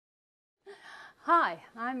Hi,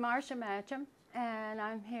 I'm Marcia Matcham, and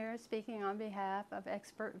I'm here speaking on behalf of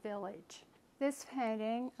Expert Village. This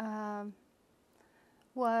painting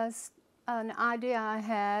was an idea I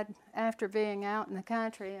had after being out in the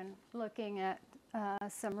country and looking at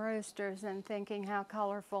some roosters and thinking how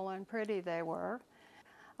colorful and pretty they were.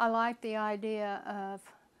 I liked the idea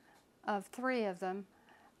of three of them.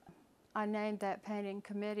 I named that painting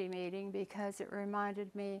Committee Meeting because it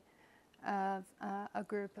reminded me of a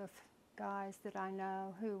group of guys that I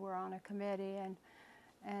know who were on a committee,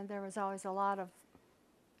 and there was always a lot of,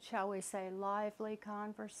 shall we say, lively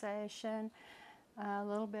conversation, a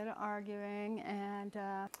little bit of arguing, and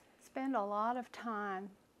spend a lot of time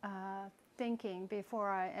thinking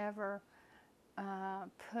before I ever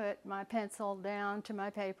put my pencil down to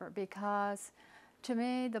my paper, because to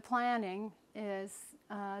me the planning is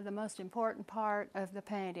the most important part of the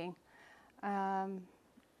painting.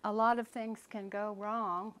 A lot of things can go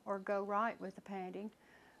wrong or go right with the painting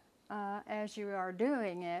as you are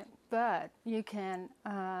doing it, but you can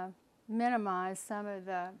minimize some of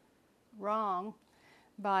the wrong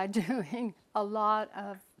by doing a lot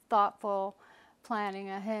of thoughtful planning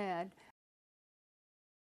ahead.